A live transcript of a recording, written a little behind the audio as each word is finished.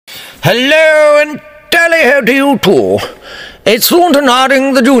Hello and tally-ho to you too. It's Thornton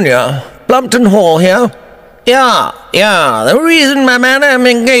Harding the Junior, Plumpton Hall here. Yeah. The reason, my man, I'm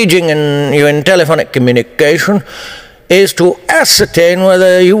engaging you in telephonic communication is to ascertain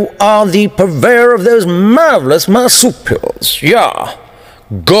whether you are the purveyor of those marvellous marsupials. Yeah.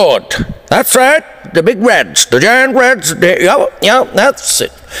 Good. That's right. The big reds. The giant reds. Yeah, that's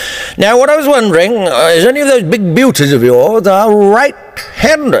it. Now, what I was wondering is any of those big beauties of yours are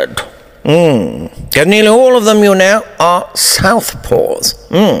right-handed? Because nearly all of them, you know, are southpaws.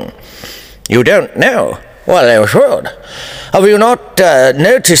 You don't know? Well, you should. Have you not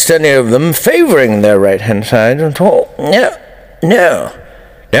noticed any of them favouring their right-hand side at all? No,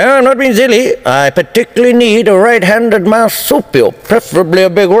 I'm not being silly. I particularly need a right-handed marsupial, preferably a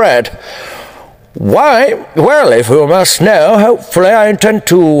big red. Why? Well, if you must know, hopefully I intend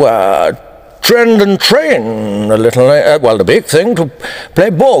to trend and train a little, the big thing, to play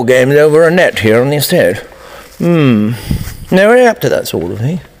ball games over a net here on the estate. Never up to that sort of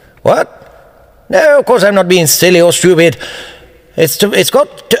thing. What? No, of course I'm not being silly or stupid. Yes,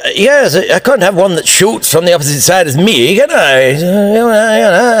 I can't have one that shoots from the opposite side as me, can I?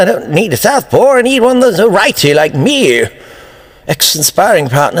 I don't need a southpaw, I need one that's a righty like me. Excellent sparring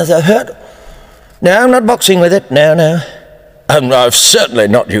partners, I've heard. No, I'm not boxing with it, no. I'm certainly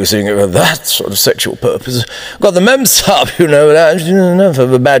not using it for that sort of sexual purpose. Got the mems up, you know, enough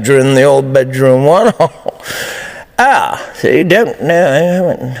of a badger in the old bedroom one. So you don't know, I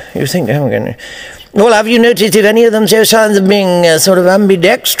haven't. You think I'm going to... Well, have you noticed if any of them show signs of being sort of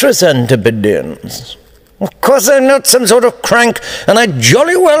ambidextrous antipodeans? Of course I'm not some sort of crank, and I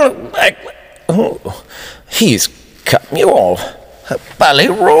jolly well... He's cut me off. Bally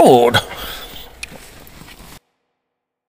rude.